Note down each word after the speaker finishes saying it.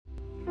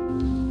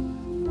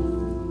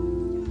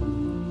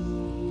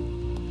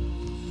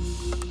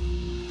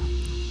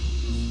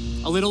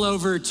A little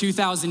over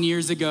 2,000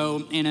 years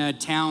ago, in a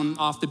town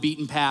off the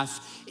beaten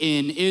path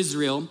in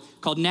Israel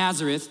called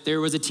Nazareth,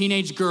 there was a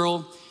teenage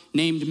girl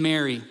named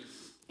Mary.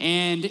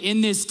 And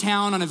in this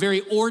town, on a very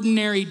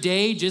ordinary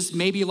day, just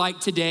maybe like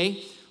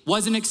today,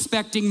 wasn't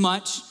expecting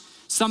much,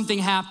 something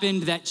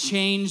happened that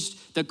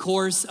changed the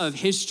course of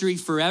history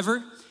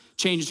forever,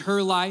 changed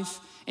her life,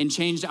 and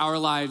changed our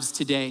lives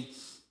today.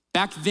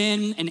 Back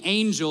then, an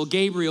angel,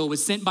 Gabriel,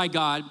 was sent by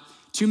God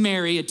to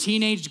Mary, a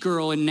teenage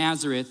girl in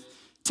Nazareth,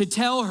 to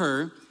tell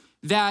her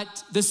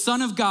that the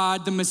Son of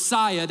God, the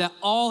Messiah that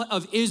all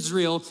of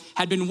Israel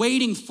had been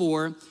waiting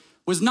for,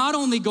 was not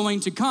only going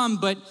to come,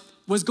 but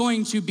was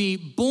going to be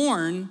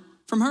born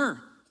from her.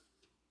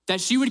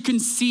 That she would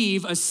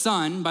conceive a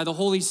son by the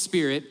Holy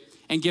Spirit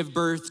and give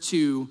birth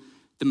to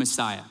the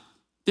Messiah.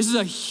 This is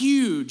a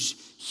huge,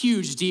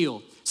 huge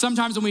deal.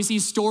 Sometimes when we see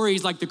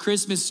stories like the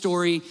Christmas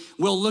story,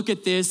 we'll look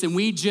at this and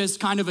we just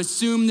kind of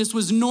assume this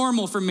was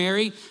normal for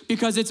Mary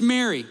because it's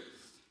Mary.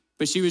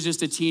 But she was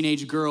just a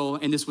teenage girl,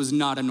 and this was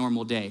not a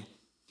normal day.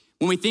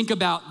 When we think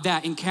about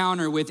that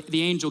encounter with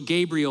the angel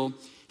Gabriel,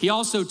 he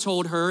also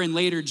told her and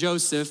later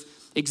Joseph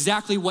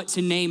exactly what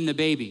to name the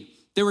baby.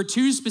 There were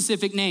two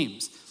specific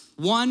names.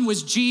 One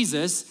was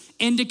Jesus,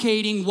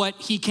 indicating what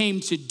he came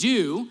to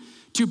do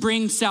to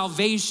bring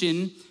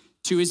salvation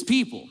to his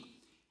people.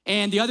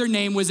 And the other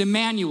name was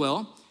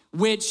Emmanuel,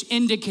 which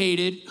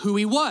indicated who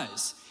he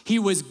was. He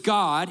was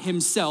God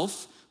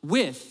himself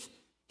with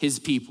his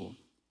people.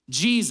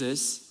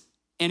 Jesus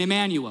and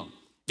Emmanuel.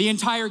 The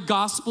entire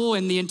gospel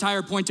and the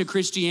entire point of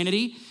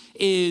Christianity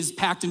is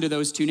packed into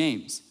those two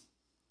names.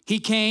 He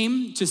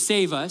came to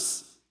save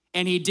us,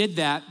 and he did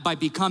that by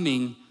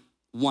becoming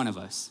one of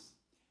us.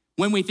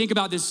 When we think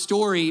about this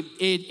story,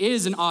 it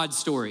is an odd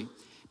story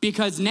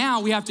because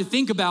now we have to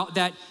think about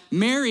that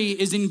Mary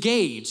is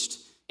engaged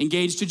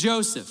to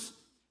Joseph.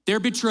 They're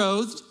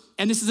betrothed,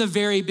 and this is a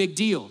very big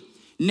deal.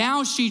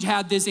 Now she'd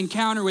had this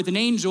encounter with an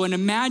angel, and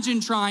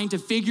imagine trying to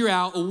figure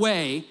out a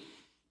way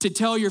to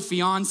tell your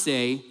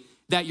fiance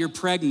that you're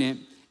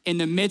pregnant in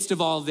the midst of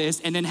all this,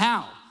 and then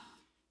how?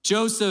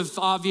 Joseph,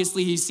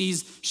 obviously, he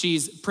sees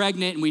she's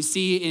pregnant, and we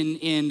see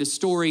in the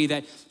story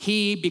that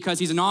he, because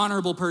he's an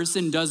honorable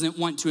person, doesn't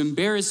want to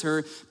embarrass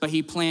her, but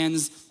he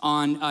plans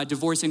on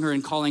divorcing her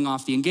and calling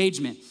off the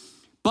engagement.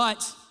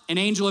 But an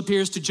angel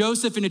appears to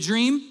Joseph in a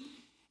dream,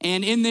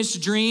 and in this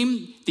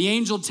dream, the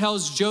angel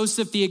tells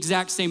Joseph the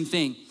exact same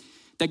thing,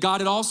 that God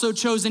had also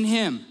chosen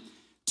him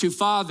to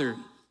father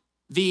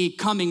the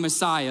coming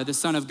Messiah, the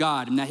Son of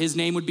God, and that his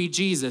name would be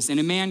Jesus and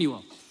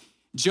Emmanuel.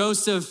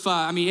 Joseph,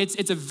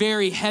 it's a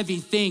very heavy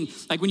thing.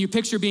 Like when you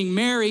picture being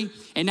Mary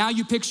and now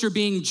you picture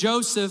being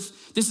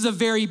Joseph, this is a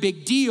very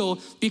big deal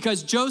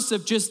because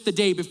Joseph just the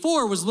day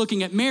before was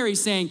looking at Mary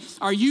saying,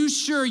 are you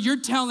sure you're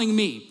telling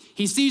me?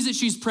 He sees that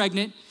she's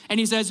pregnant and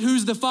he says,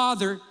 who's the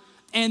father?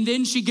 And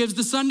then she gives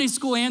the Sunday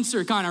school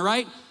answer kind of,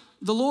 right?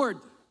 The Lord.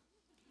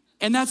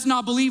 And that's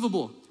not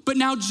believable. But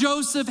now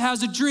Joseph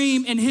has a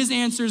dream and his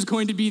answer is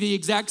going to be the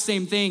exact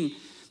same thing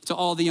to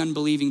all the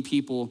unbelieving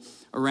people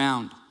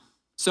around.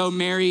 So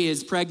Mary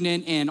is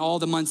pregnant and all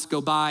the months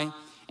go by.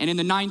 And in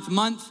the 9th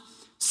month,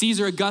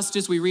 Caesar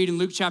Augustus, we read in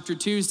Luke chapter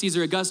 2,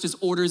 Caesar Augustus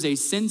orders a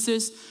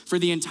census for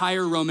the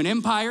entire Roman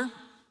Empire.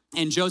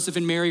 And Joseph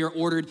and Mary are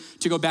ordered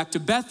to go back to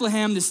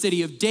Bethlehem, the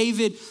city of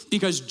David,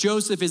 because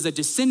Joseph is a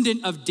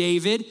descendant of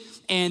David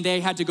and they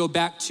had to go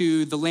back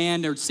to the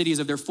land or cities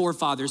of their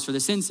forefathers for the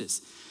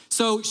census.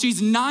 So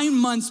she's 9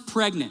 months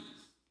pregnant.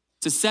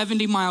 It's a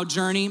 70-mile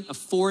journey, a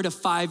 4 to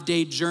 5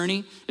 day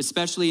journey,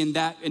 especially in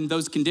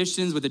those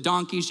conditions with a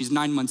donkey. She's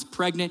 9 months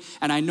pregnant,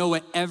 and I know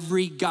what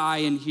every guy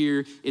in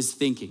here is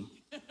thinking.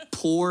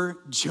 Poor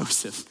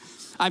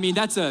Joseph. I mean,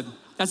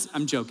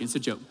 I'm joking, it's a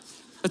joke.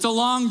 It's a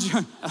long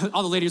journey.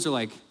 All the ladies are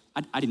like,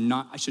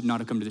 I should not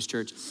have come to this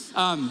church.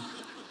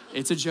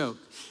 It's a joke.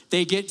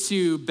 They get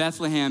to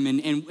Bethlehem,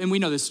 and we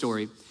know this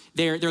story.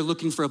 They're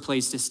looking for a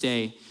place to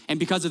stay. And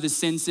because of the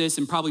census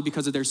and probably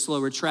because of their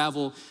slower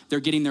travel,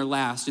 they're getting there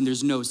last and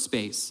there's no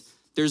space.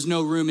 There's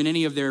no room in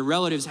any of their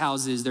relatives'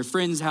 houses, their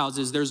friends'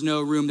 houses. There's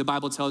no room, the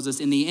Bible tells us,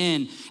 in the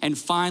inn. And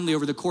finally,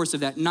 over the course of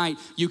that night,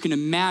 you can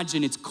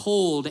imagine it's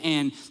cold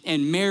and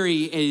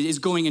Mary is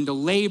going into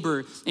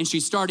labor and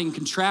she's starting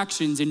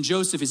contractions and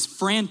Joseph is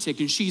frantic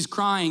and she's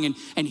crying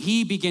and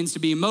he begins to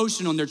be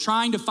emotional and they're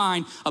trying to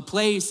find a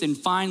place and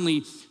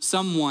finally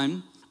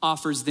someone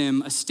offers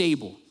them a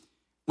stable.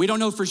 We don't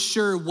know for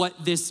sure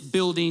what this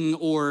building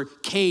or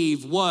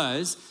cave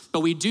was,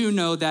 but we do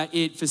know that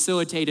it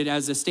facilitated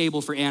as a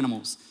stable for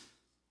animals.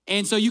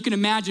 And so you can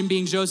imagine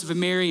being Joseph and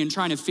Mary and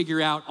trying to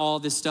figure out all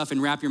this stuff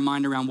and wrap your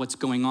mind around what's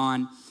going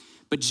on.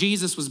 But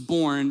Jesus was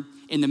born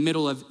in the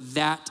middle of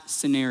that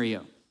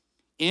scenario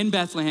in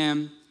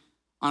Bethlehem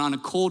on a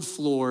cold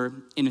floor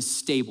in a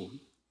stable.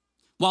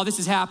 While this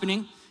is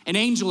happening, an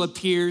angel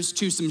appears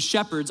to some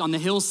shepherds on the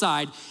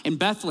hillside in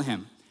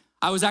Bethlehem.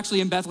 I was actually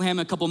in Bethlehem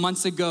a couple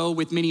months ago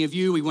with many of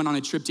you. We went on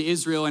a trip to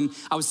Israel, and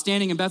I was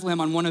standing in Bethlehem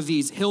on one of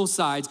these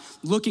hillsides,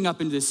 looking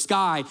up into the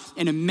sky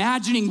and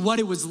imagining what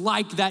it was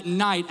like that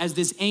night as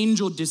this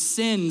angel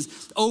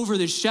descends over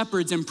the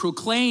shepherds and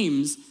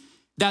proclaims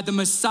that the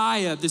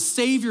Messiah, the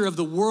Savior of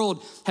the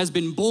world, has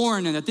been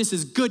born, and that this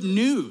is good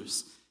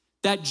news,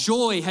 that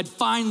joy had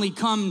finally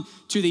come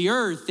to the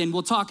earth. And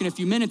we'll talk in a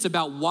few minutes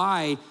about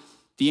why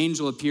the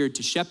angel appeared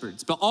to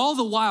shepherds. But all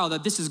the while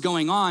that this is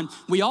going on,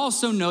 we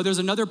also know there's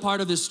another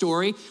part of the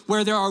story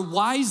where there are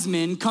wise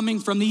men coming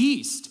from the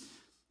east.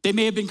 They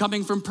may have been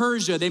coming from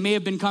Persia. They may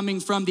have been coming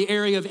from the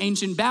area of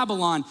ancient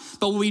Babylon.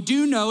 But what we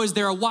do know is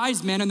there are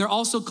wise men, and they're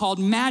also called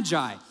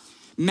magi.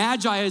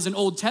 Magi is an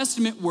Old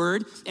Testament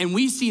word, and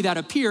we see that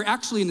appear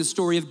actually in the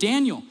story of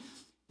Daniel.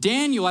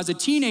 Daniel, as a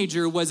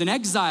teenager, was in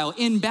exile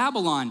in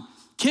Babylon,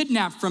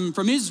 kidnapped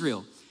from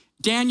Israel.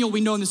 Daniel, we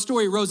know in the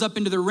story, rose up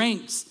into the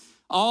ranks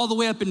all the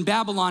way up in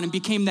Babylon and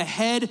became the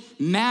head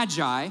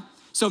magi.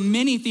 So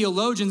many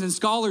theologians and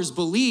scholars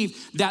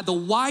believe that the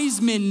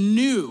wise men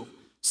knew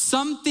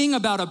something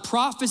about a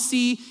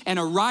prophecy and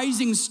a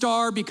rising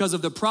star because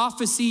of the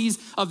prophecies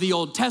of the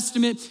Old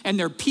Testament, and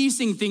they're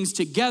piecing things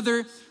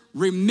together,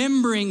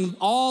 remembering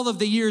all of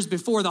the years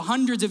before, the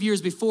hundreds of years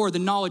before, the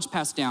knowledge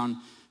passed down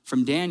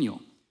from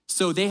Daniel.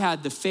 So they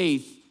had the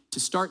faith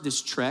to start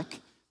this trek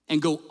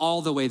and go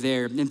all the way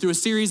there. And through a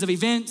series of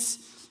events,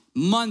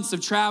 months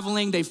of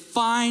traveling, they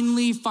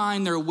finally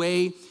find their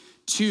way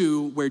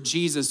to where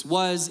Jesus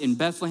was in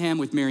Bethlehem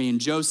with Mary and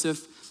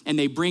Joseph, and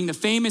they bring the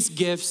famous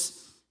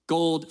gifts,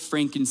 gold,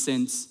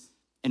 frankincense,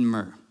 and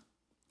myrrh.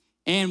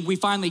 And we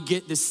finally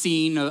get the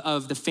scene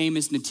of the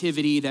famous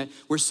nativity that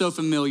we're so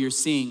familiar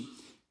seeing.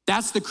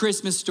 That's the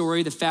Christmas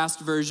story, the fast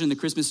version, the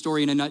Christmas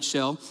story in a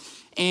nutshell.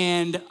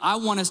 And I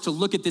want us to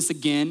look at this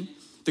again,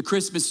 the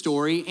Christmas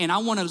story, and I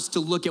want us to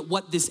look at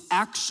what this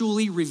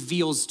actually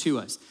reveals to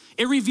us.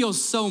 It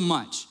reveals so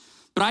much,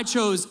 but I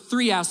chose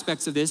three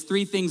aspects of this,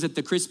 three things that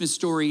the Christmas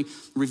story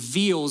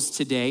reveals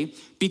today,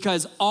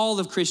 because all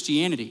of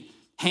Christianity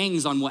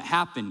hangs on what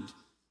happened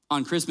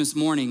on Christmas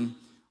morning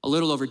a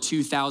little over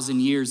 2,000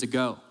 years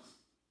ago.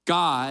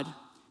 God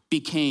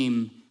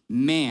became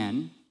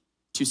man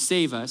to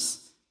save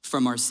us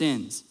from our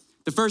sins.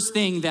 The first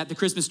thing that the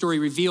Christmas story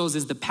reveals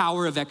is the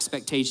power of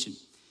expectation.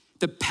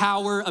 The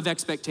power of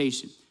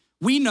expectation.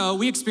 We know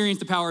we experience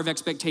the power of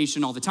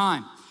expectation all the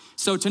time.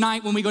 So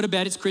tonight when we go to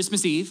bed, it's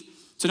Christmas Eve.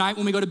 Tonight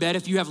when we go to bed,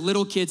 if you have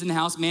little kids in the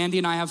house, Mandy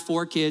and I have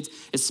 4 kids,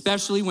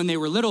 especially when they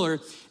were littler,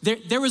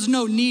 there was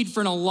no need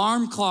for an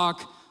alarm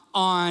clock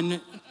on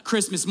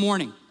Christmas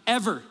morning,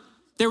 ever.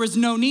 There was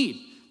no need.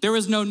 There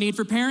was no need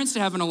for parents to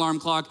have an alarm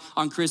clock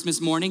on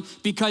Christmas morning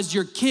because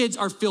your kids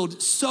are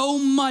filled so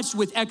much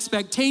with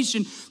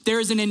expectation. There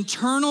is an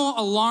internal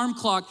alarm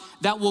clock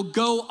that will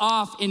go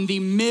off in the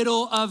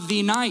middle of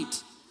the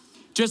night,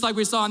 just like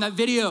we saw in that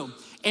video.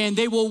 And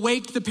they will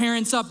wake the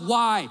parents up.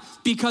 Why?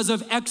 Because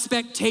of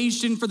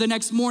expectation for the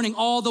next morning.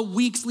 All the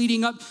weeks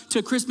leading up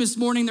to Christmas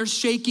morning, they're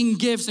shaking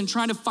gifts and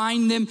trying to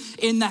find them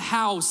in the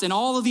house and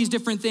all of these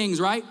different things,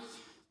 right?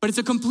 But it's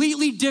a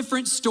completely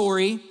different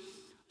story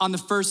on the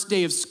first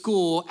day of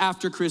school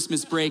after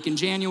Christmas break in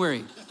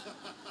January.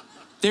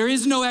 There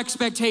is no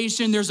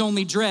expectation, there's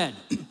only dread.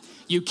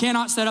 You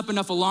cannot set up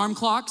enough alarm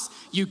clocks.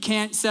 You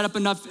can't set up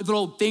enough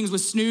little things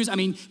with snooze. I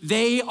mean,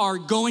 they are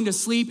going to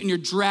sleep and you're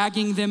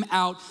dragging them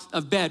out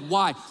of bed.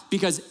 Why?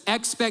 Because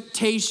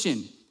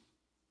expectation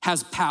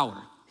has power.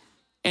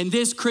 And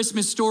this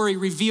Christmas story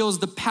reveals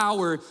the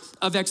power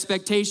of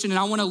expectation. And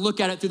I want to look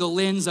at it through the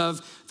lens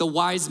of the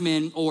wise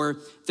men or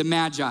the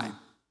magi.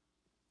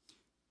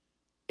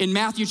 In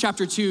Matthew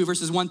chapter 2,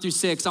 verses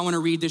 1-6, I want to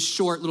read this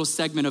short little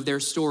segment of their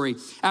story.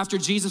 After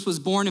Jesus was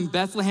born in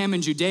Bethlehem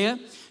in Judea,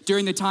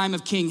 during the time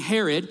of King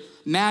Herod,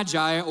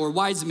 magi or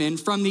wise men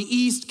from the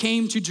east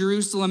came to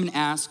Jerusalem and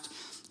asked,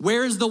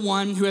 "Where is the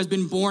one who has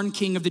been born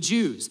King of the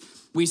Jews?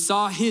 We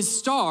saw his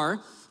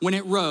star when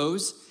it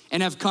rose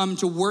and have come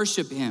to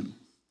worship him."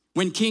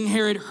 When King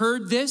Herod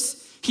heard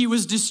this, he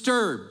was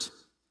disturbed.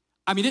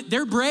 I mean,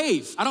 they're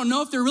brave. I don't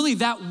know if they're really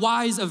that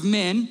wise of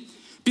men,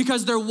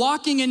 because they're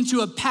walking into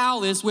a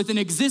palace with an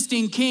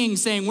existing king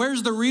saying,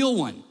 "Where's the real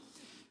one?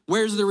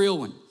 Where's the real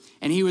one?"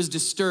 And he was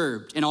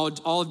disturbed, and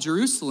all of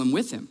Jerusalem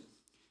with him.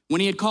 When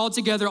he had called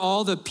together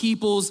all the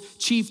people's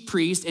chief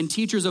priests and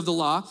teachers of the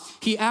law,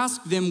 he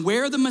asked them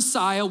where the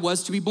Messiah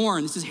was to be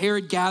born. This is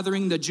Herod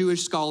gathering the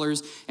Jewish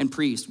scholars and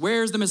priests.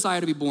 "Where's the Messiah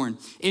to be born?"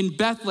 "In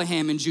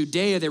Bethlehem in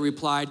Judea," they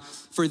replied,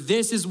 "for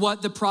this is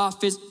what the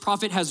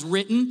prophet has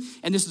written."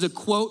 And this is a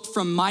quote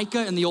from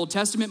Micah in the Old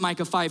Testament,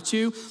 Micah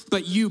 5:2.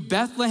 "But you,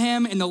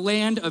 Bethlehem, in the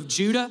land of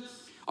Judah,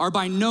 are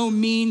by no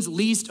means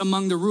least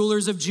among the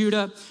rulers of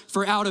Judah,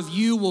 for out of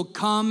you will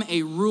come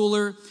a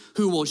ruler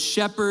who will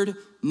shepherd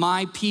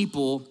my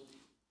people,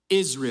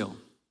 Israel."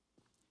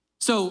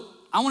 So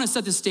I want to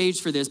set the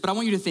stage for this, but I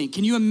want you to think,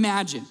 can you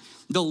imagine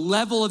the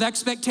level of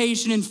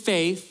expectation and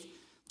faith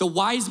the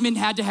wise men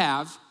had to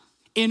have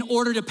in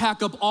order to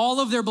pack up all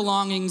of their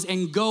belongings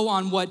and go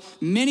on what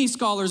many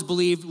scholars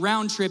believe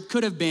round trip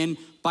could have been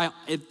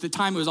at the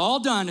time it was all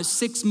done, a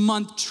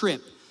 6-month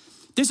trip.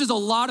 This is a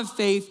lot of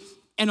faith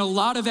and a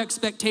lot of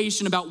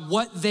expectation about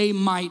what they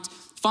might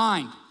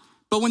find.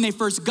 But when they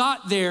first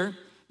got there,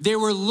 they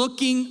were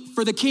looking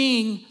for the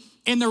king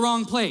in the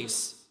wrong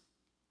place.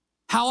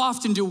 How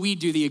often do we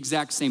do the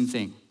exact same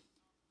thing?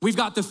 We've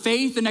got the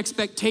faith and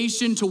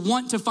expectation to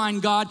want to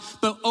find God,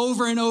 but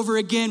over and over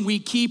again, we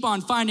keep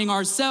on finding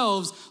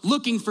ourselves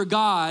looking for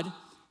God,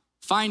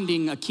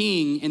 finding a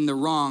king in the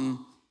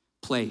wrong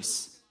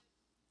place.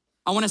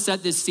 I want to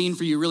set this scene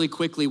for you really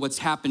quickly, what's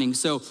happening.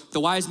 So the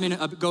wise men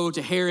go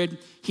to Herod.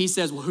 He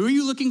says, well, who are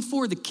you looking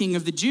for? The king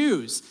of the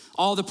Jews.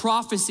 All the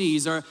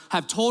prophecies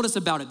have told us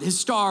about it. His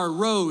star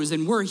rose,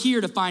 and we're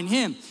here to find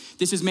him.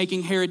 This is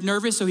making Herod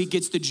nervous, so he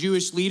gets the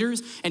Jewish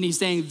leaders, and he's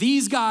saying,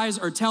 these guys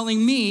are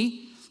telling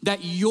me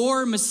that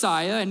your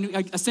Messiah,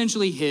 and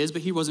essentially his,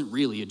 but he wasn't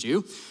really a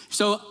Jew.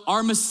 So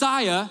our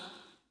Messiah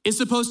is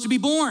supposed to be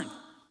born.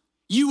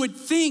 You would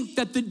think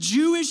that the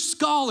Jewish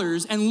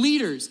scholars and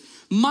leaders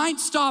might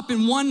stop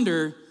and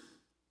wonder,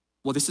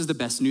 well, this is the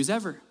best news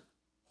ever.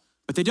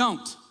 But they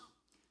don't.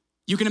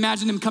 You can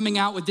imagine them coming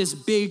out with this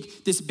big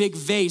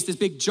vase, this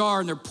big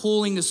jar, and they're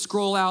pulling the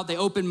scroll out. They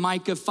open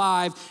Micah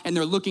 5, and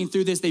they're looking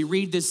through this. They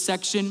read this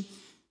section.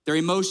 They're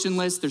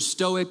emotionless. They're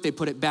stoic. They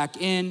put it back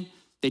in.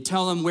 They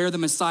tell them where the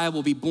Messiah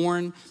will be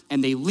born,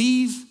 and they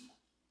leave.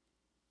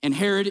 And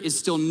Herod is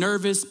still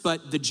nervous,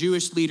 but the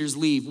Jewish leaders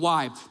leave.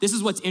 Why? This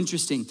is what's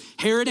interesting.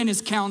 Herod and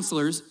his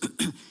counselors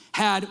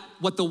had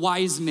what the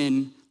wise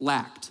men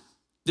lacked.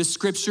 The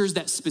scriptures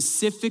that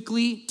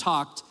specifically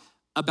talked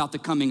about the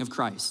coming of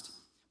Christ.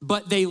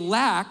 But they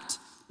lacked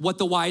what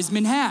the wise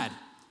men had,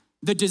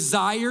 the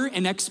desire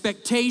and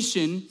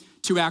expectation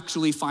to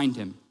actually find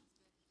him.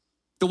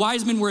 The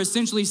wise men were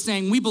essentially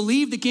saying, we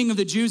believe the King of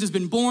the Jews has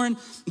been born.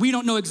 We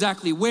don't know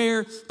exactly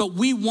where, but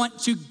we want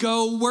to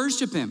go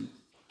worship him.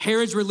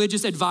 Herod's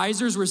religious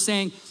advisors were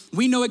saying,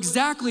 we know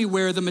exactly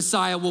where the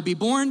Messiah will be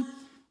born,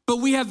 but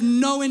we have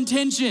no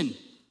intention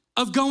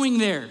of going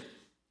there.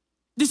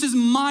 This is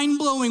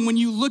mind-blowing when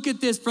you look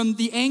at this from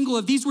the angle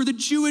of these were the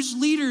Jewish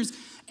leaders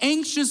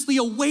anxiously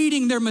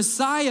awaiting their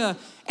Messiah,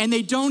 and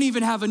they don't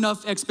even have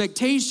enough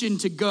expectation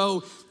to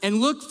go and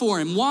look for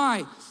him.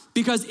 Why?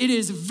 Because it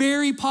is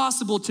very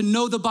possible to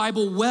know the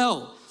Bible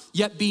well,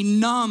 yet be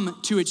numb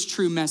to its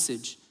true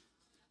message.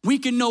 We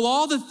can know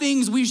all the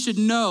things we should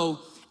know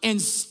and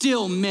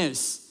still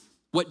miss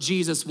what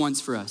Jesus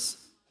wants for us.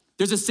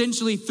 There's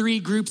essentially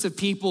 3 groups of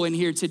people in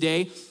here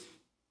today.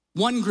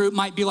 One group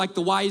might be like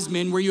the wise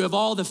men, where you have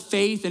all the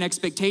faith and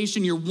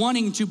expectation, you're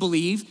wanting to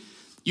believe.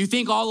 You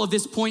think all of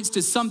this points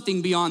to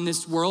something beyond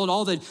this world,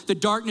 all the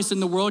darkness in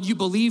the world, you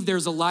believe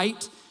there's a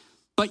light,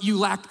 but you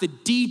lack the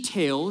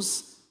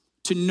details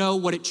to know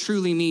what it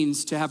truly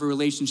means to have a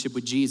relationship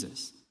with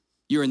Jesus.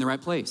 You're in the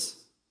right place.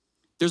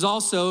 There's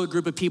also a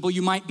group of people,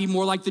 you might be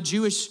more like the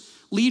Jewish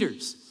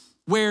leaders,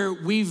 where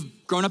we've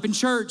grown up in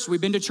church, we've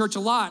been to church a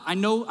lot. I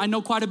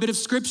know quite a bit of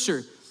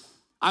scripture.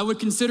 I would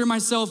consider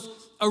myself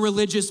a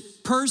religious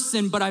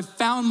person, but I've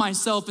found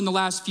myself in the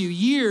last few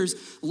years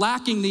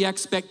lacking the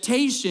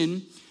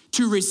expectation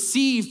to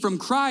receive from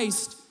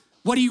Christ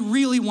what he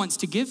really wants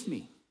to give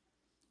me,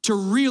 to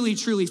really,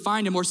 truly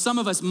find him. Or some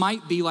of us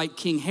might be like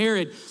King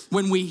Herod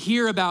when we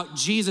hear about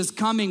Jesus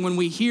coming, when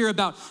we hear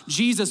about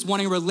Jesus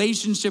wanting a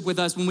relationship with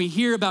us, when we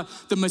hear about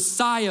the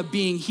Messiah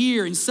being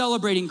here and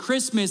celebrating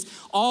Christmas,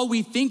 all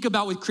we think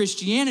about with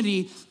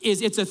Christianity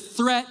is it's a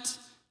threat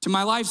to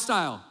my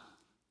lifestyle.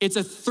 It's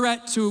a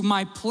threat to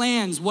my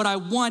plans, what I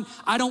want.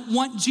 I don't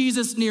want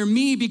Jesus near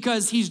me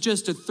because he's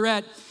just a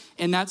threat.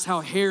 And that's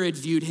how Herod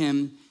viewed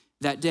him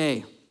that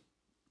day.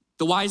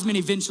 The wise men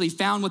eventually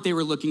found what they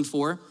were looking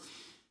for,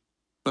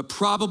 but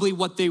probably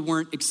what they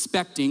weren't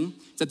expecting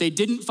is that they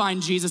didn't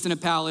find Jesus in a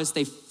palace.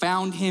 They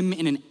found him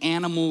in an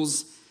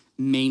animal's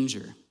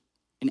manger.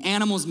 An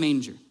animal's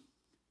manger.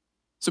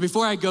 So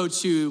before I go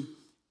to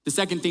the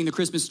second thing the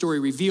Christmas story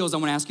reveals, I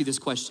want to ask you this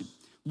question.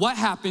 What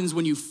happens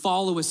when you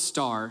follow a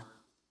star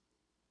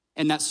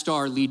and that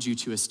star leads you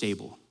to a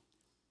stable?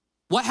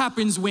 What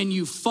happens when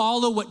you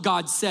follow what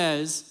God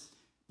says,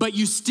 but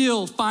you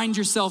still find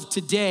yourself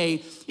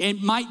today,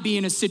 it might be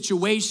in a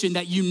situation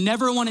that you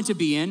never wanted to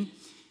be in,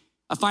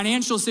 a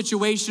financial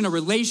situation, a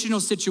relational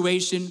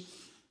situation.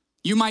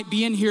 You might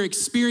be in here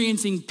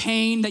experiencing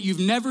pain that you've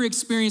never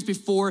experienced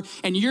before,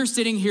 and you're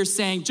sitting here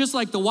saying, just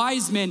like the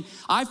wise men,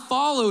 I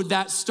followed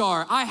that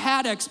star. I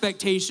had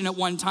expectation at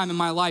one time in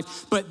my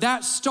life, but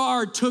that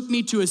star took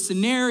me to a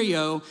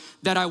scenario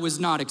that I was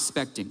not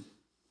expecting.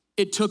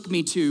 It took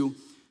me to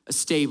a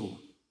stable.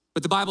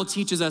 But the Bible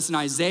teaches us in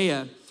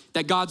Isaiah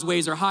that God's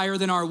ways are higher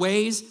than our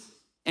ways,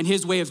 and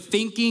his way of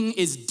thinking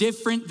is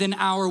different than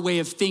our way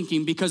of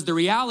thinking, because the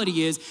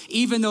reality is,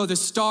 even though the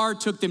star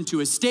took them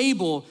to a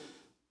stable,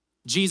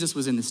 Jesus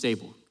was in the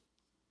stable.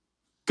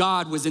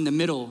 God was in the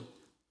middle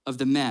of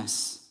the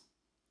mess.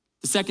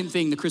 The second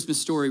thing the Christmas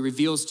story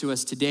reveals to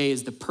us today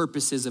is the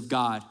purposes of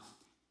God.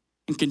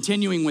 And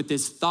continuing with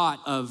this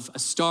thought of a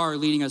star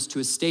leading us to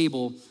a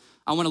stable,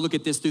 I want to look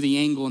at this through the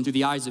angle and through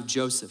the eyes of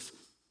Joseph.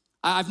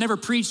 I've never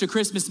preached a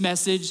Christmas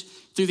message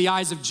through the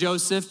eyes of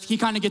Joseph. He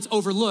kind of gets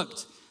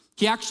overlooked.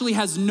 He actually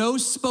has no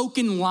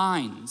spoken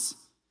lines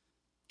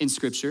in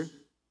Scripture.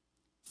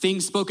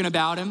 Things spoken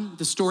about him,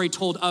 the story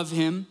told of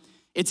him.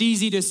 It's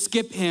easy to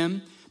skip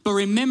him, but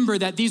remember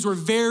that these were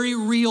very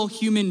real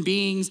human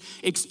beings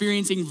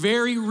experiencing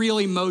very real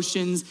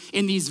emotions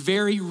in these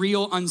very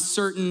real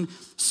uncertain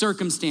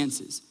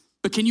circumstances.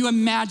 But can you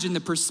imagine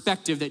the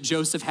perspective that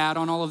Joseph had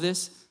on all of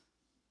this?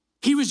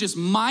 He was just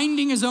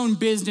minding his own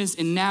business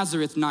in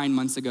Nazareth 9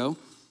 months ago,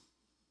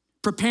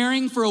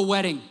 preparing for a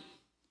wedding,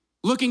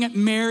 looking at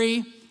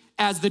Mary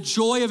as the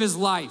joy of his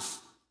life,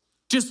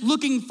 just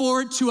looking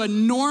forward to a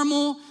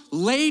normal,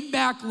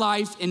 laid-back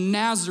life in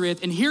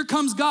Nazareth. And here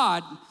comes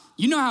God.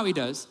 You know how he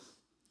does.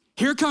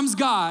 Here comes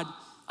God.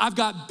 I've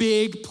got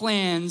big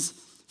plans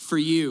for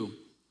you.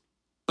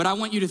 But I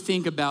want you to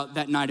think about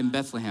that night in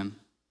Bethlehem.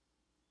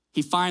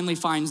 He finally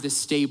finds this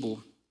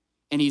stable,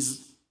 and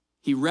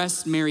he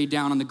rests Mary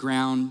down on the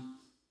ground.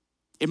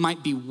 It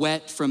might be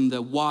wet from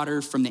the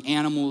water, from the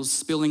animals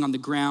spilling on the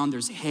ground.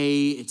 There's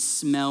hay, it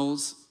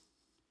smells.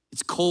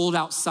 It's cold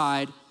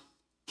outside.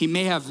 He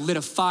may have lit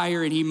a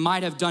fire, and he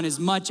might have done as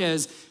much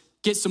as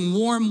get some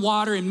warm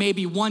water and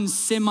maybe one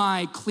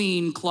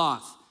semi-clean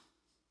cloth.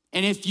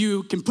 And if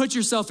you can put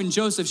yourself in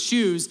Joseph's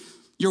shoes,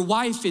 your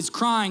wife is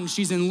crying,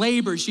 she's in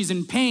labor, she's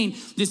in pain,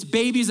 this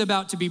baby's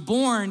about to be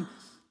born,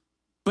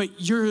 but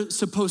you're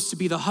supposed to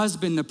be the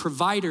husband, the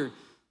provider,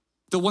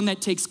 the one that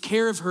takes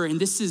care of her, and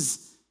this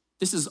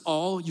is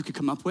all you could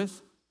come up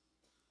with?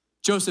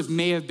 Joseph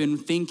may have been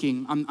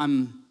thinking,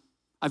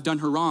 I've done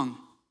her wrong.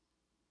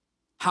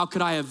 How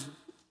could I have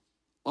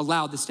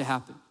allowed this to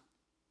happen?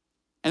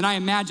 And I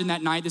imagine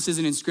that night, this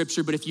isn't in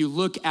Scripture, but if you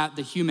look at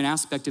the human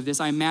aspect of this,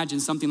 I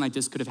imagine something like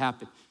this could have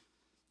happened.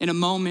 In a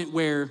moment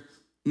where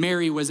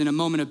Mary was in a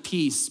moment of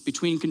peace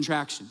between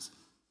contractions,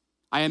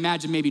 I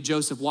imagine maybe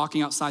Joseph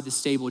walking outside the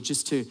stable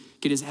just to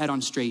get his head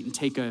on straight and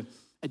take a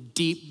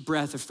deep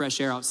breath of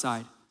fresh air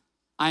outside.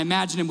 I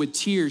imagine him with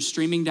tears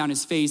streaming down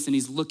his face, and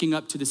he's looking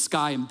up to the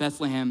sky in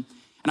Bethlehem.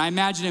 And I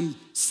imagine him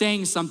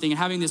saying something and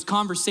having this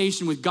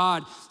conversation with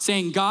God,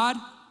 saying, God,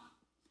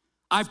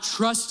 I've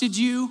trusted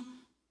you.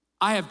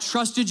 I have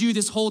trusted you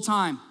this whole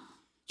time.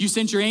 You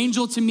sent your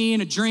angel to me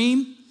in a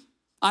dream.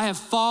 I have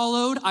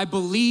followed, I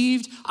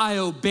believed, I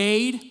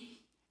obeyed.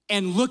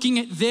 And looking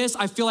at this,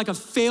 I feel like a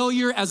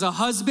failure as a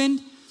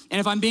husband. And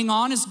if I'm being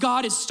honest,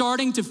 God, it's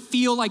starting to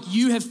feel like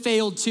you have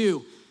failed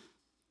too.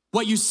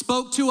 What you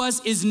spoke to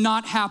us is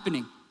not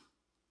happening.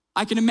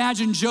 I can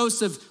imagine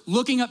Joseph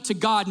looking up to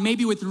God,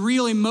 maybe with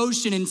real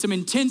emotion and some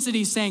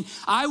intensity, saying,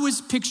 I was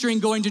picturing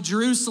going to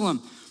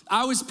Jerusalem.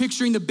 I was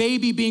picturing the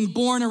baby being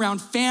born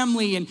around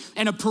family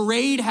and a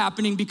parade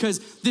happening because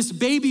this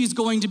baby is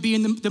going to be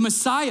in the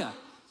Messiah.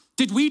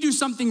 Did we do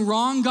something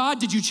wrong,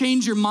 God? Did you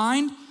change your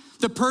mind?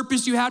 The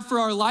purpose you had for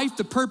our life,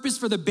 the purpose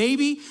for the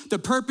baby, the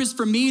purpose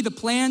for me, the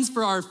plans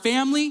for our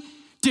family.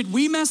 Did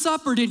we mess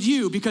up or did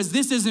you? Because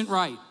this isn't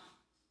right.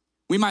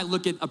 We might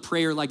look at a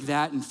prayer like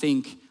that and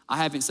think, I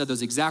haven't said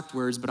those exact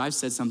words, but I've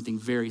said something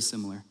very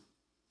similar.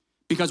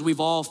 Because we've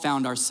all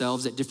found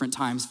ourselves at different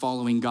times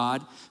following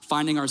God,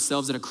 finding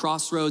ourselves at a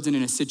crossroads and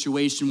in a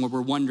situation where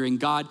we're wondering,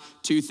 God,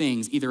 two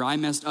things, either I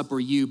messed up or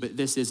you, but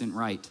this isn't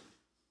right.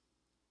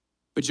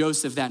 But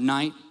Joseph that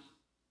night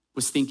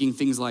was thinking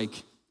things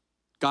like,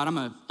 God,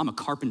 I'm a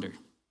carpenter.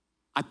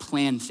 I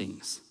plan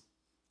things.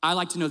 I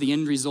like to know the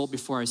end result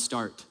before I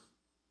start.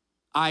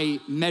 I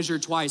measure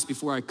twice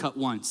before I cut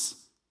once.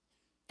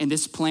 And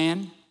this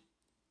plan,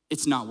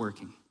 it's not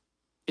working.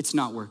 It's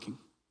not working.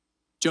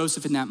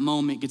 Joseph in that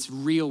moment gets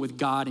real with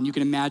God, and you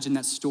can imagine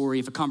that story.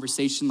 If a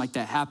conversation like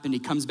that happened, he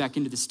comes back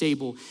into the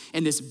stable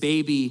and this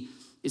baby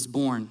is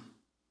born.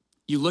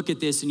 You look at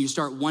this and you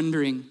start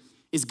wondering,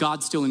 is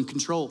God still in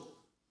control?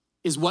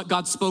 Is what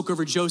God spoke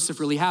over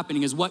Joseph really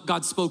happening? Is what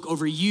God spoke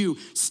over you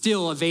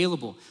still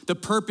available? The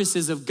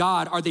purposes of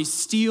God, are they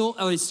still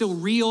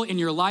real in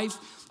your life?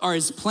 Are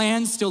his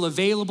plans still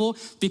available?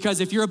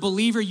 Because if you're a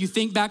believer, you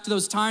think back to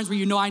those times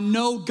where I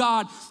know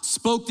God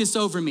spoke this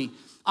over me.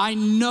 I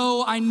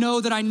know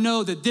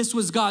that this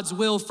was God's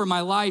will for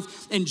my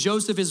life. And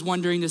Joseph is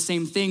wondering the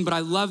same thing, but I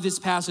love this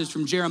passage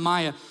from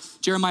Jeremiah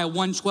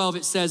 1:12.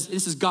 It says,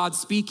 this is God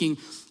speaking.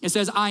 It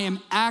says, I am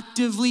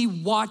actively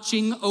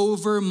watching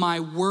over my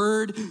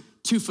word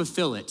to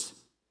fulfill it.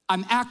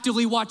 I'm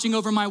actively watching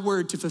over my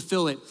word to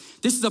fulfill it.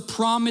 This is a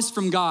promise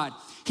from God.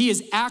 He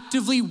is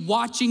actively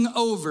watching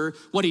over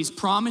what he's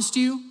promised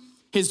you,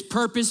 his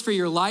purpose for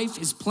your life,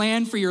 his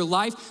plan for your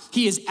life.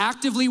 He is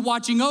actively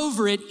watching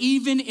over it,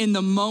 even in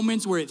the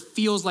moments where it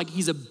feels like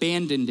he's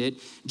abandoned it,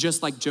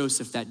 just like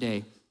Joseph that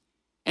day.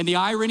 And the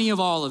irony of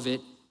all of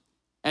it,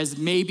 as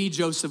maybe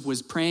Joseph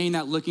was praying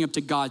that, looking up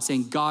to God,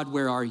 saying, God,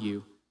 where are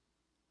you?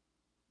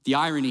 The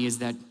irony is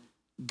that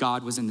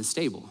God was in the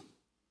stable,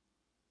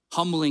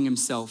 humbling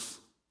himself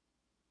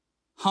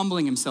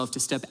to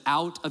step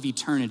out of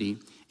eternity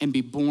and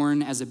be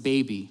born as a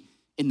baby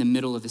in the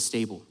middle of the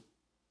stable.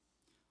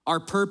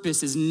 Our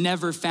purpose is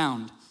never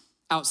found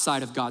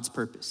outside of God's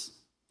purpose.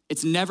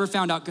 It's never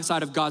found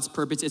outside of God's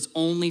purpose. It's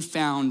only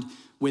found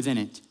within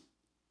it.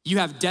 You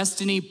have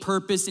destiny,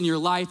 purpose in your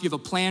life. You have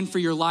a plan for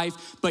your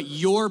life, but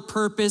your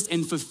purpose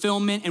and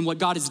fulfillment and what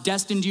God has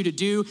destined you to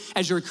do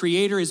as your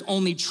creator is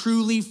only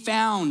truly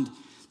found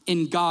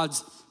in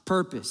God's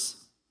purpose.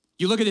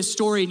 You look at this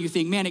story and you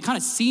think, man, it kind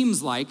of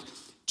seems like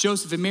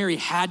Joseph and Mary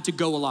had to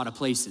go a lot of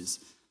places.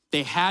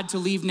 They had to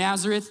leave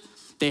Nazareth.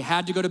 They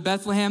had to go to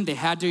Bethlehem. They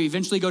had to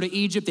eventually go to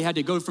Egypt. They had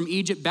to go from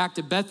Egypt back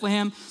to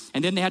Bethlehem.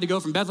 And then they had to go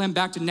from Bethlehem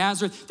back to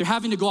Nazareth. They're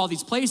having to go all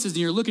these places.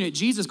 And you're looking at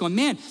Jesus going,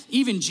 man,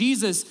 even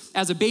Jesus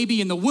as a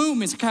baby in the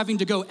womb is having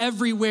to go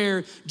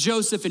everywhere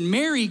Joseph and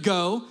Mary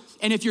go.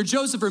 And if you're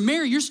Joseph or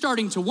Mary, you're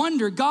starting to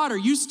wonder, God, are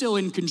you still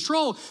in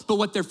control? But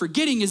what they're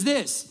forgetting is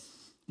this.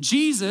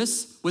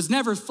 Jesus was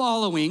never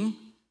following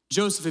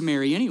Joseph and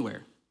Mary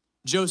anywhere.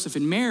 Joseph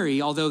and Mary,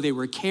 although they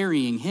were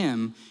carrying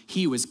him,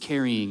 he was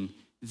carrying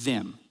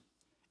them.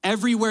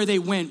 Everywhere they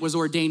went was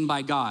ordained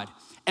by God.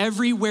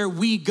 Everywhere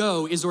we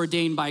go is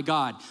ordained by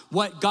God.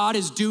 What God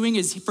is doing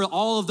is for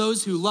all of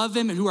those who love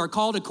him and who are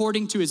called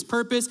according to his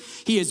purpose,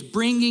 he is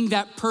bringing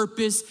that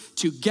purpose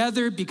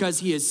together because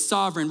he is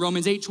sovereign.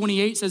 Romans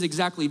 8:28 says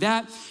exactly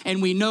that.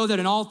 And we know that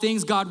in all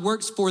things, God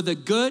works for the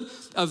good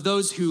of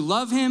those who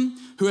love him,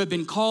 who have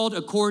been called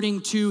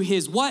according to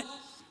his what?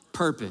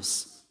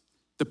 Purpose.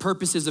 The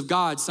purposes of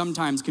God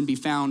sometimes can be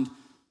found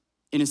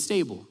in a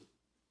stable.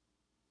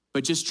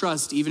 But just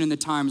trust, even in the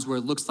times where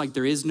it looks like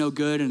there is no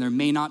good and there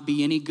may not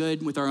be any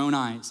good with our own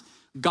eyes,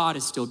 God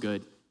is still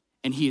good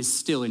and he is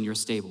still in your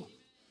stable.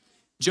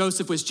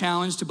 Joseph was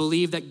challenged to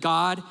believe that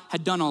God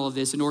had done all of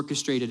this and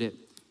orchestrated it,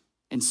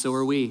 and so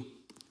are we.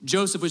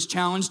 Joseph was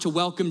challenged to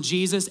welcome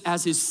Jesus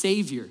as his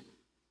savior,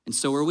 and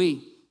so are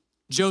we.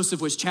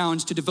 Joseph was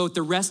challenged to devote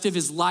the rest of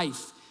his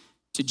life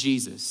to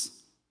Jesus,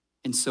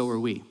 and so are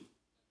we.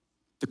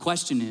 The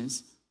question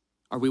is,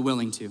 are we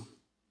willing to?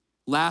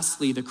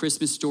 Lastly, the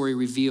Christmas story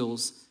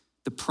reveals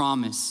the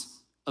promise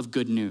of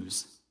good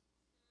news.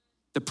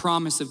 The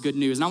promise of good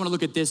news. And I want to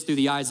look at this through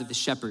the eyes of the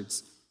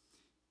shepherds.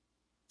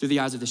 Through the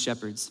eyes of the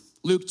shepherds.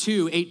 Luke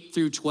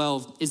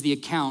 2:8-12 is the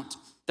account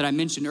that I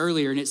mentioned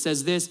earlier. And it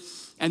says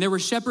this, and there were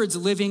shepherds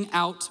living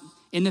out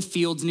in the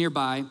fields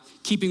nearby,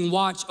 keeping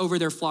watch over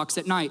their flocks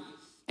at night.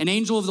 An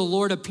angel of the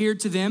Lord appeared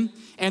to them,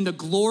 and the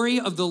glory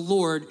of the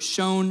Lord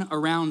shone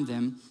around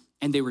them,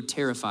 and they were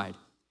terrified.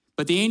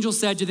 But the angel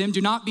said to them,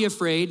 do not be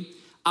afraid.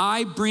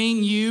 I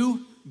bring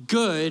you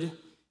good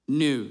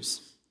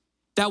news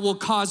that will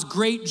cause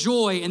great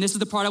joy. And this is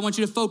the part I want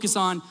you to focus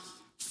on,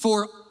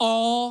 for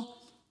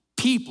all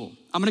people.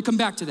 I'm gonna come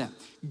back to that.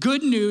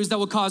 Good news that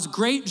will cause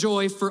great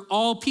joy for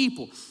all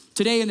people.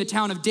 Today in the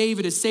town of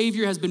David, a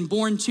Savior has been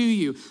born to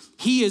you.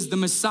 He is the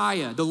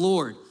Messiah, the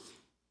Lord.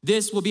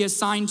 This will be a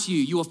sign to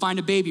you. You will find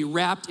a baby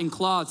wrapped in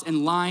cloths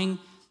and lying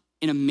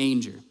in a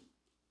manger.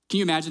 Can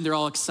you imagine? They're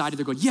all excited.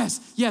 They're going, yes,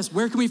 yes.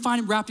 Where can we find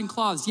him wrapped in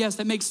cloths? Yes,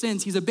 that makes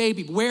sense. He's a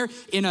baby. Where?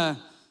 In a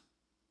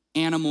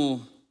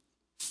animal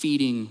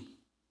feeding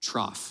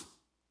trough.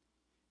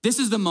 This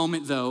is the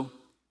moment, though,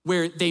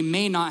 where they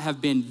may not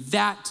have been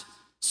that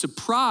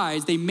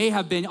surprised. They may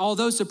have been,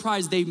 although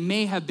surprised, they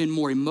may have been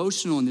more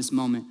emotional in this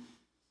moment.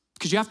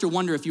 Because you have to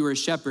wonder if you were a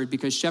shepherd,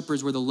 because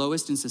shepherds were the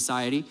lowest in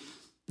society.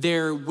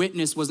 Their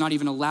witness was not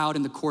even allowed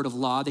in the court of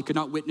law. They could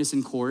not witness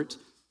in court.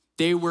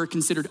 They were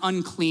considered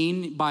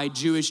unclean by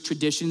Jewish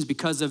traditions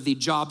because of the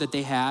job that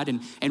they had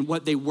and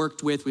what they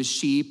worked with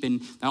sheep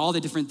and all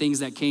the different things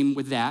that came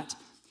with that.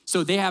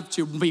 So they have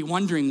to be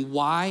wondering,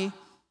 why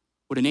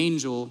would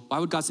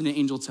God send an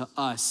angel to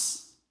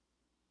us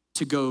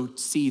to go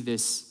see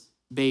this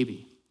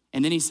baby?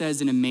 And then he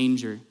says in a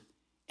manger,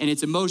 and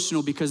it's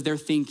emotional because they're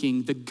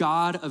thinking the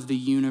God of the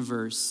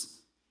universe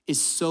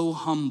is so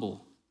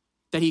humble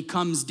that he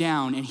comes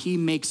down and he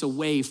makes a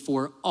way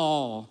for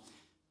all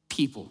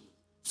people.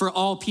 For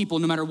all people,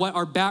 no matter what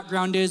our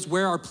background is,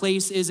 where our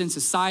place is in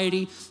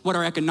society, what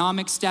our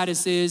economic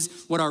status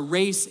is, what our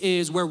race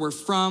is, where we're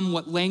from,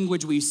 what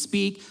language we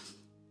speak,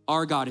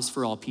 our God is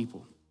for all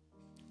people.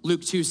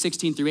 Luke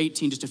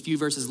 2:16-18, just a few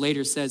verses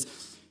later says,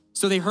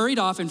 so they hurried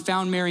off and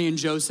found Mary and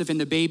Joseph and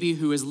the baby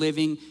who was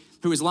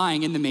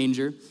lying in the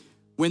manger.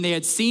 When they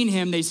had seen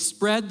him, they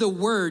spread the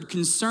word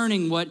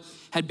concerning what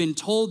had been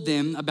told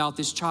them about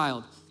this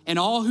child. And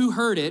all who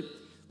heard it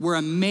were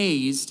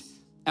amazed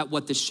at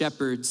what the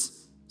shepherds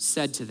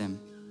said to them.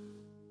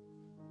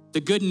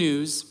 The good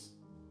news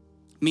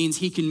means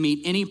he can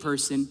meet any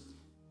person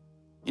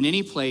in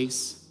any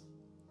place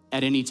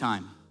at any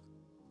time.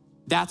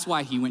 That's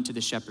why he went to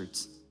the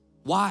shepherds.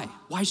 Why?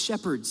 Why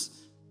shepherds?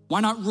 Why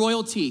not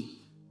royalty?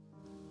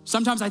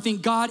 Sometimes I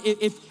think, God,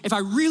 if I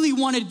really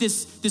wanted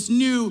this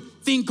new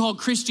thing called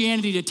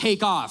Christianity to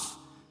take off,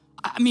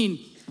 I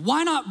mean,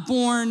 why not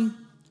born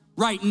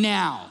right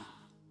now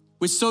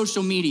with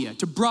social media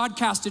to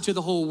broadcast it to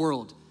the whole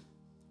world?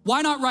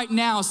 Why not right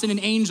now send an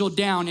angel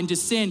down and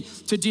descend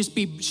to just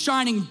be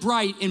shining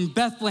bright in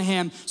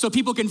Bethlehem so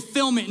people can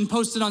film it and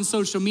post it on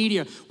social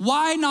media?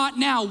 Why not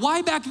now?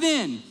 Why back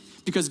then?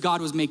 Because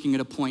God was making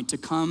it a point to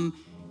come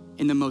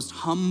in the most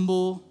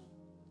humble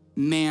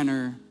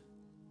manner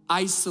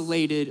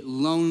isolated,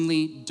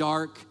 lonely,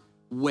 dark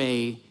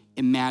way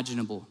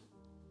imaginable.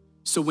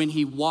 So when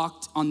he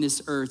walked on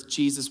this earth,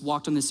 Jesus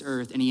walked on this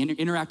earth and he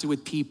interacted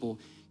with people,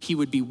 he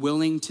would be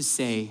willing to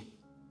say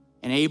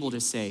and able to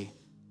say,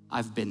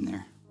 I've been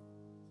there.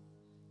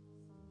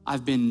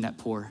 I've been that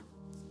poor.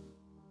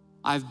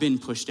 I've been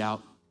pushed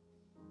out.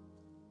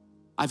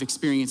 I've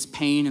experienced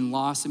pain and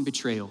loss and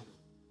betrayal.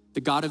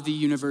 The God of the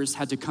universe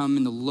had to come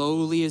in the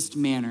lowliest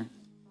manner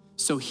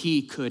so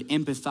he could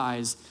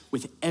empathize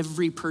with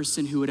every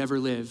person who would ever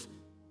live.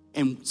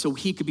 And so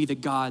he could be the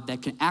God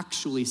that can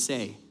actually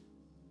say,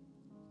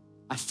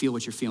 I feel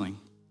what you're feeling,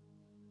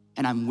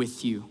 and I'm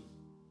with you,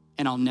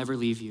 and I'll never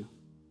leave you.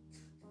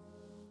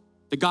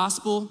 The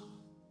gospel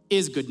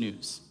is good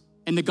news,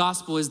 and the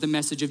gospel is the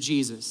message of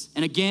Jesus.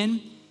 And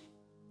again,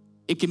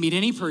 it can meet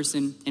any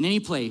person in any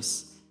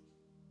place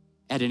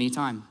at any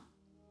time.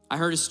 I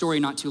heard a story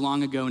not too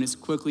long ago, and it's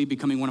quickly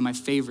becoming one of my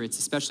favorites,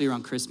 especially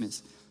around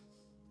Christmas.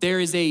 There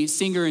is a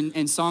singer and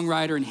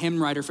songwriter and hymn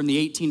writer from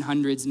the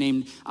 1800s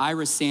named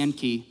Ira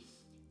Sankey,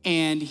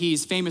 and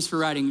he's famous for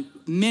writing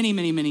many,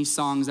 many, many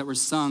songs that were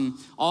sung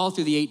all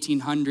through the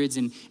 1800s,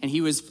 and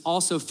he was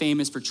also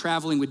famous for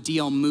traveling with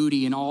D.L.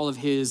 Moody in all of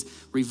his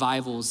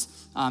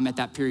revivals at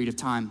that period of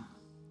time.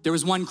 There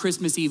was one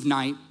Christmas Eve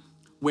night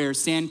where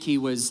Sankey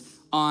was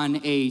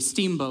on a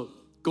steamboat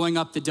going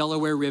up the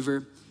Delaware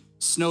River.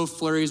 Snow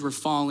flurries were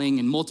falling,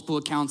 and multiple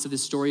accounts of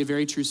this story, a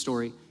very true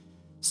story.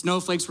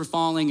 Snowflakes were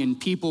falling and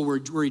people were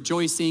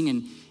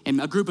rejoicing, and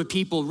a group of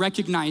people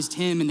recognized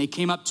him and they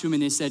came up to him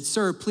and they said,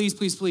 sir, please,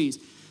 please, please,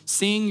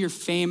 sing your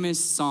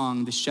famous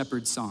song, the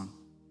Shepherd's Song.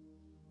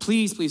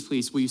 Please, please,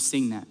 please, will you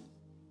sing that?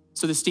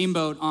 So the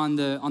steamboat on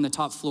the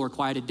top floor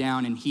quieted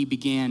down and he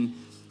began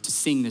to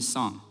sing this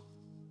song.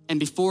 And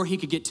before he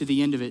could get to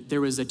the end of it,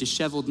 there was a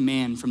disheveled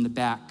man from the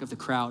back of the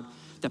crowd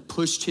that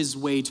pushed his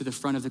way to the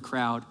front of the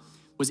crowd,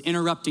 was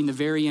interrupting the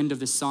very end of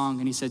the song,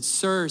 and he said,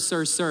 Sir,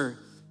 Mr.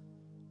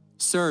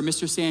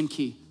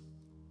 Sankey,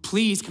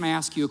 please can I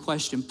ask you a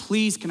question?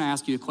 Please can I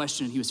ask you a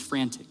question? And he was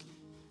frantic.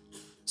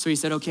 So he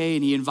said, okay,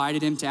 and he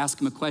invited him to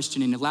ask him a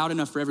question, and loud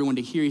enough for everyone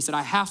to hear. He said,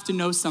 I have to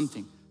know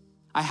something.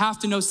 I have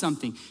to know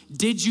something.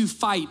 Did you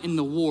fight in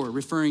the war,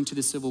 referring to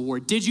the Civil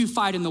War? Did you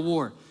fight in the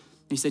war?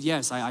 And he said,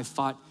 yes, I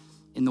fought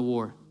in the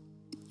war.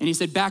 And he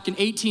said, back in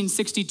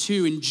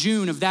 1862, in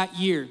June of that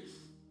year,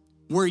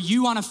 were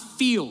you on a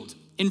field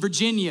in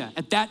Virginia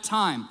at that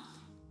time,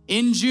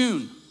 in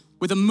June,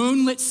 with a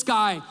moonlit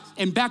sky?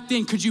 And back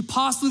then, could you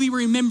possibly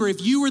remember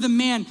if you were the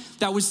man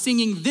that was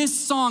singing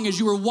this song as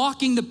you were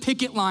walking the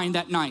picket line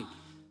that night?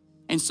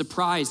 And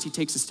surprised, he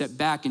takes a step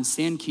back, and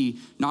Sankey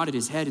nodded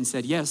his head and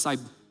said, yes, I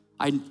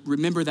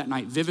remember that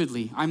night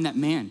vividly. I'm that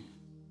man.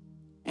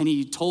 And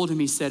he told him,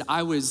 he said,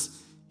 I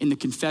was in the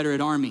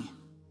Confederate Army.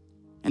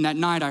 And that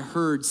night I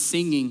heard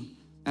singing,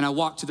 and I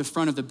walked to the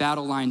front of the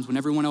battle lines when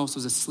everyone else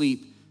was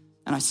asleep.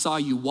 And I saw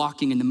you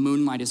walking in the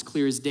moonlight as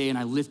clear as day, and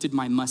I lifted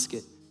my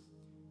musket.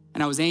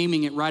 And I was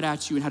aiming it right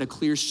at you and had a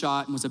clear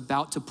shot and was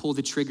about to pull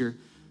the trigger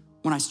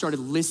when I started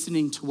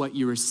listening to what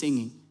you were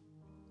singing.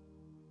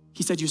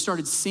 He said you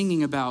started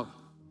singing about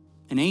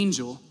an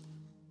angel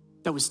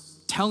that was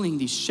telling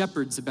these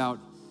shepherds about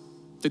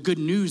the good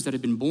news that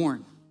had been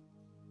born.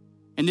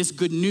 And this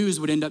good news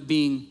would end up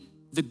being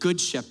the good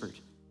shepherd.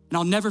 And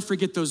I'll never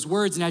forget those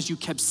words. And as you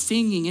kept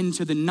singing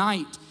into the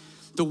night,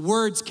 the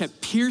words kept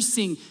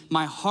piercing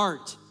my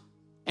heart.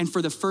 And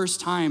for the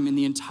first time in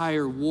the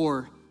entire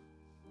war,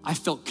 I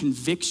felt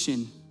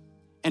conviction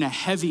and a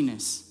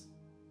heaviness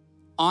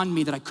on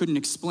me that I couldn't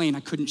explain. I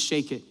couldn't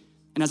shake it.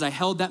 And as I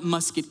held that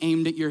musket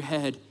aimed at your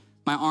head,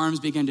 my arms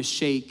began to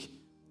shake,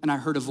 and I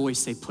heard a voice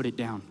say, put it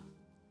down.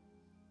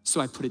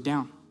 So I put it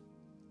down.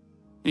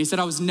 And he said,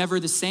 I was never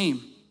the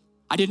same.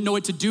 I didn't know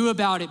what to do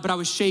about it, but I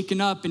was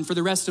shaken up. And for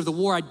the rest of the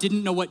war, I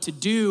didn't know what to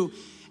do.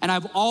 And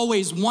I'm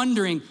always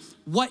wondering,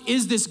 what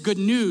is this good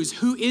news?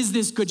 Who is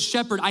this good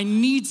shepherd? I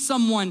need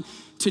someone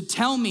to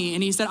tell me.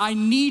 And he said, I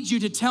need you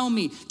to tell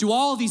me, do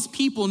all of these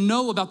people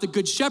know about the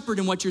good shepherd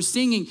and what you're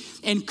singing?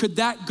 And could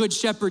that good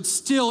shepherd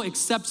still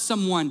accept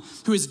someone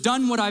who has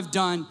done what I've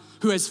done,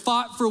 who has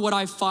fought for what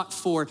I fought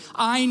for?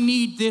 I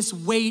need this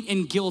weight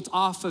and guilt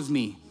off of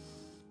me.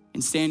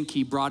 And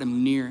Sankey brought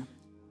him near.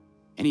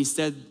 And he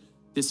said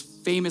this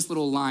famous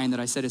little line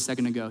that I said a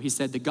second ago. He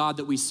said, the God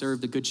that we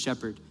serve, the good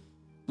shepherd,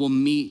 will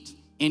meet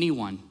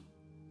anyone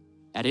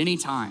at any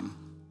time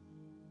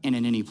and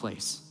in any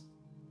place.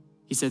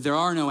 He said, there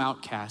are no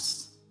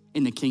outcasts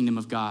in the kingdom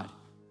of God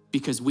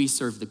because we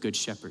serve the good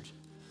shepherd.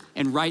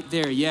 And right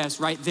there, yes,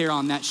 right there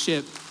on that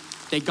ship,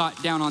 they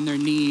got down on their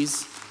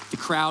knees. The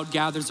crowd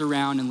gathers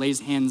around and lays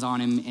hands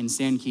on him, and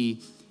Sankey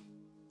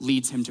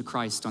leads him to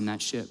Christ on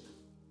that ship.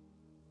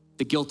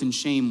 The guilt and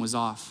shame was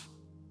off.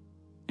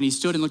 And he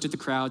stood and looked at the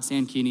crowd,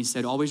 Sankey, and he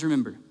said, always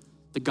remember,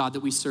 the God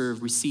that we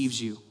serve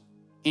receives you,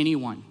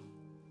 anyone,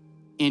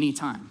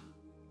 anytime,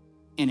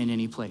 and in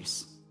any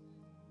place.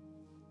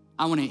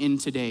 I want to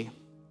end today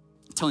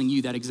telling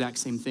you that exact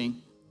same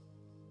thing.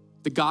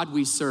 The God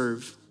we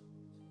serve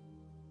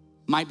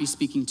might be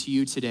speaking to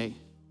you today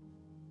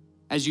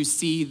As you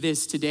see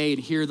this today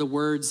and hear the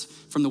words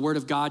from the Word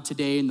of God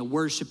today and the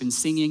worship and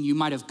singing, you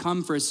might have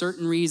come for a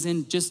certain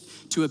reason,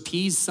 just to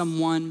appease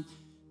someone,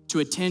 to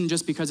attend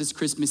just because it's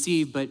Christmas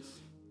Eve, but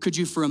could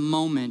you for a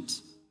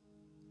moment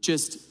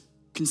just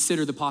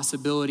consider the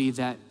possibility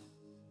that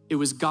it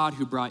was God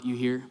who brought you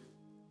here,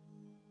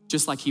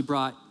 just like he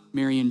brought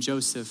Mary and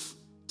Joseph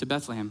to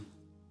Bethlehem,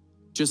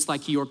 just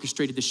like he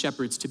orchestrated the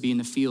shepherds to be in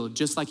the field,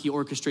 just like he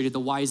orchestrated the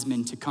wise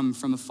men to come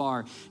from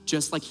afar,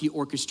 just like he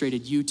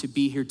orchestrated you to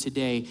be here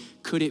today.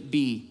 Could it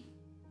be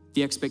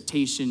the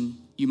expectation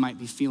you might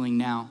be feeling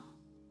now,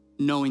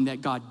 knowing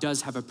that God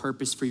does have a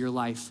purpose for your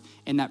life,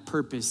 and that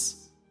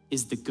purpose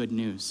is the good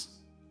news?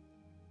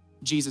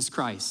 Jesus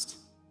Christ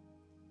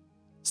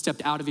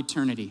stepped out of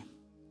eternity,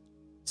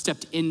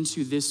 stepped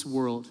into this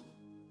world,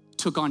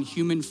 took on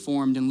human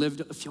form and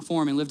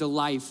lived a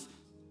life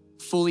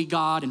fully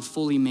God and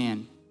fully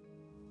man.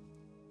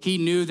 He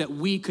knew that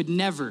we could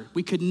never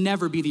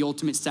be the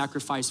ultimate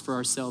sacrifice for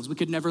ourselves. We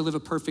could never live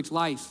a perfect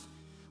life.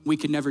 We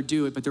could never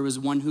do it, but there was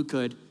one who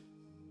could,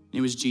 and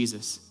it was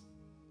Jesus.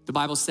 The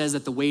Bible says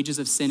that the wages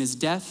of sin is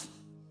death.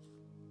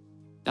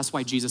 That's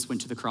why Jesus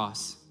went to the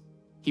cross.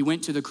 He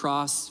went to the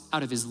cross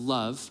out of his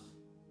love,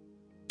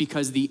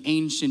 because the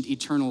ancient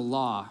eternal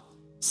law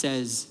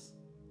says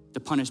the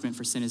punishment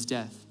for sin is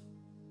death.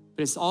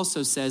 But it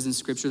also says in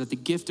scripture that the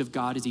gift of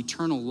God is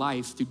eternal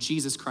life through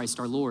Jesus Christ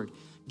our Lord.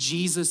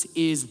 Jesus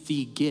is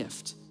the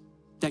gift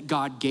that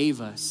God gave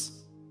us,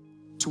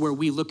 to where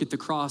we look at the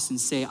cross and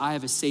say, I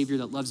have a Savior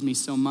that loves me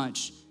so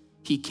much.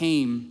 He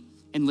came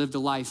and lived a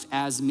life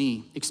as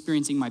me,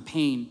 experiencing my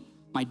pain,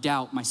 my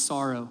doubt, my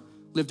sorrow,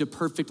 lived a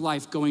perfect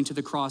life going to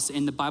the cross.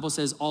 And the Bible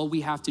says all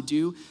we have to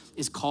do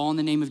is call on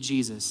the name of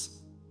Jesus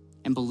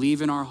and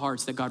believe in our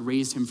hearts that God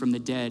raised him from the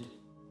dead,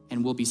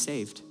 and we'll be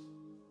saved.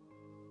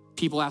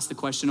 People ask the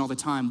question all the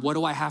time, what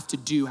do I have to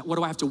do? What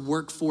do I have to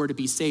work for to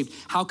be saved?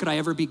 How could I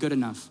ever be good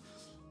enough?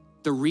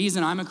 The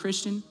reason I'm a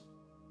Christian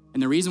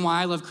and the reason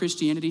why I love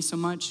Christianity so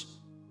much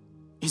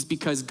is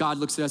because God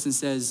looks at us and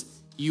says,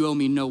 you owe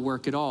me no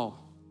work at all.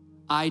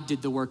 I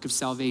did the work of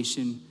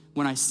salvation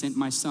when I sent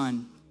my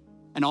son.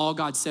 And all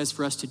God says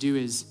for us to do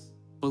is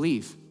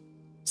believe.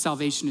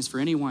 Salvation is for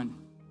anyone,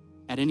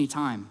 at any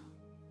time,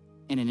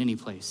 and in any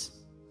place.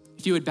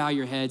 If you would bow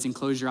your heads and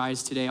close your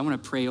eyes today, I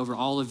want to pray over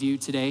all of you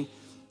today,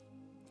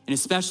 and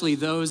especially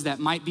those that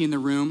might be in the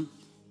room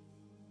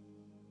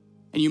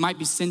and you might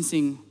be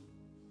sensing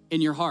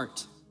in your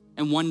heart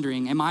and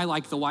wondering, am I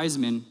like the wise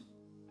men?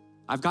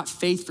 I've got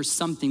faith for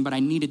something, but I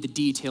needed the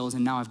details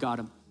and now I've got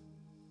them.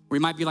 Or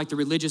you might be like the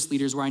religious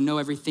leaders where I know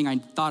everything I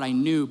thought I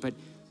knew, but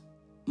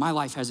my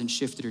life hasn't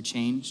shifted or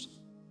changed.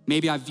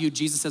 Maybe I viewed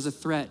Jesus as a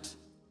threat.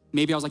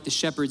 Maybe I was like the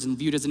shepherds and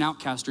viewed as an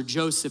outcast, or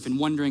Joseph and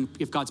wondering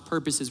if God's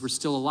purposes were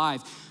still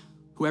alive.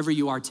 Whoever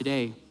you are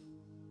today,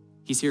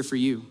 he's here for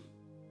you,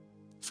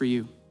 for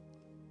you.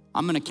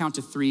 I'm gonna count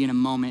to 3 in a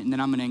moment, and then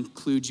I'm gonna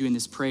include you in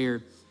this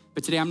prayer.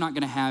 But today I'm not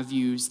gonna have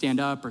you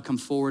stand up or come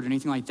forward or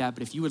anything like that,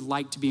 but if you would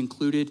like to be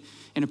included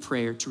in a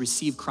prayer to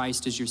receive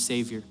Christ as your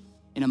Savior,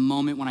 in a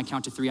moment when I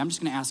count to 3, I'm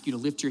just gonna ask you to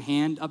lift your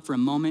hand up for a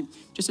moment,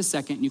 just a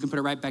second, and you can put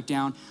it right back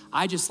down.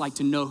 I just like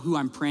to know who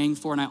I'm praying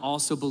for, and I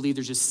also believe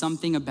there's just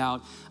something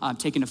about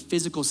taking a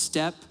physical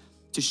step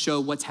to show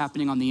what's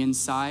happening on the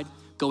inside,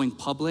 going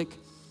public,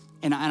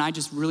 and I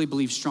just really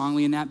believe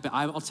strongly in that. But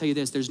I'll tell you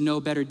this, there's no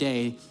better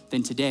day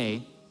than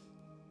today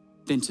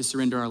than to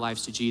surrender our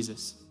lives to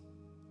Jesus.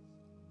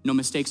 No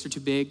mistakes are too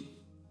big,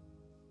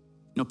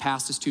 no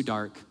past is too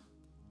dark.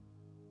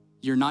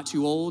 You're not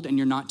too old and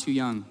you're not too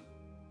young.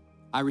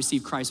 I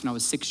received Christ when I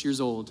was 6 years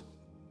old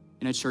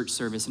in a church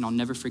service, and I'll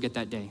never forget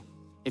that day.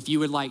 If you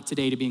would like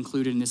today to be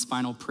included in this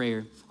final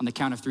prayer, on the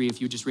count of 3,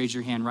 if you would just raise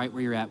your hand right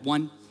where you're at.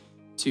 1,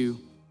 2,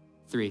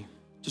 3.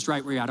 Just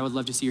right where you're at. I would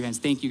love to see your hands.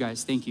 Thank you,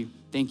 guys. Thank you.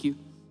 Thank you.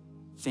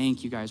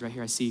 Thank you, guys. Right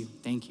here, I see you.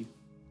 Thank you.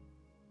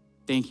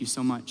 Thank you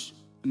so much.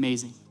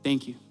 Amazing.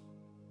 Thank you.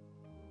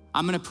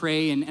 I'm gonna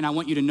pray, and I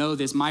want you to know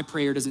this. My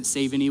prayer doesn't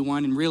save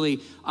anyone, and really,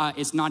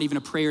 it's not even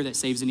a prayer that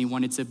saves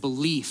anyone. It's a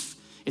belief.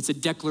 It's a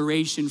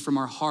declaration from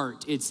our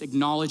heart. It's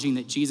acknowledging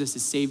that Jesus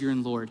is Savior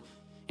and Lord,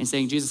 and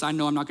saying, Jesus, I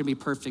know I'm not gonna be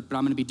perfect, but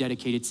I'm gonna be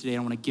dedicated today. I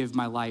wanna give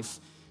my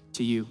life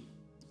to you.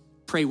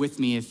 Pray with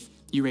me if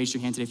you raise your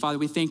hand today. Father,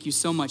 we thank you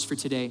so much for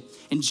today.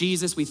 And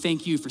Jesus, we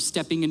thank you for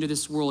stepping into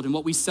this world. And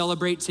what we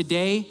celebrate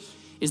today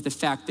is the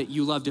fact that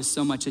you loved us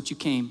so much that you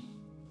came.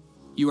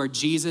 You are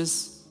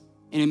Jesus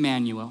and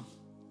Emmanuel.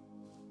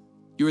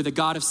 You are the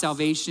God of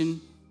salvation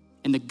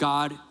and the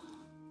God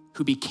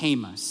who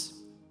became us,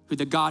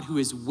 the God who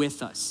is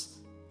with us,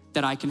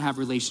 that I can have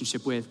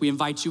relationship with. We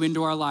invite you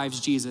into our lives,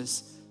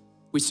 Jesus.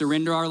 We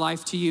surrender our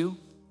life to you.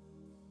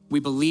 We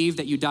believe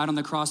that you died on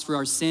the cross for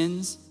our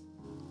sins.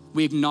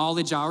 We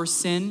acknowledge our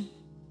sin.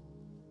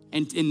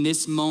 And in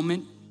this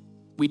moment,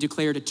 we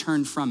declare to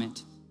turn from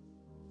it.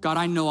 God,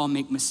 I know I'll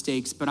make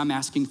mistakes, but I'm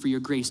asking for your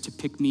grace to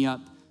pick me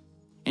up.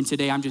 And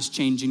today I'm just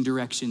changing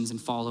directions and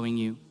following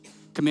you.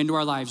 Come into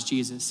our lives,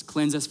 Jesus.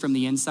 Cleanse us from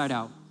the inside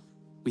out.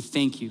 We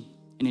thank you.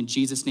 And in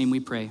Jesus' name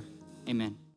we pray. Amen.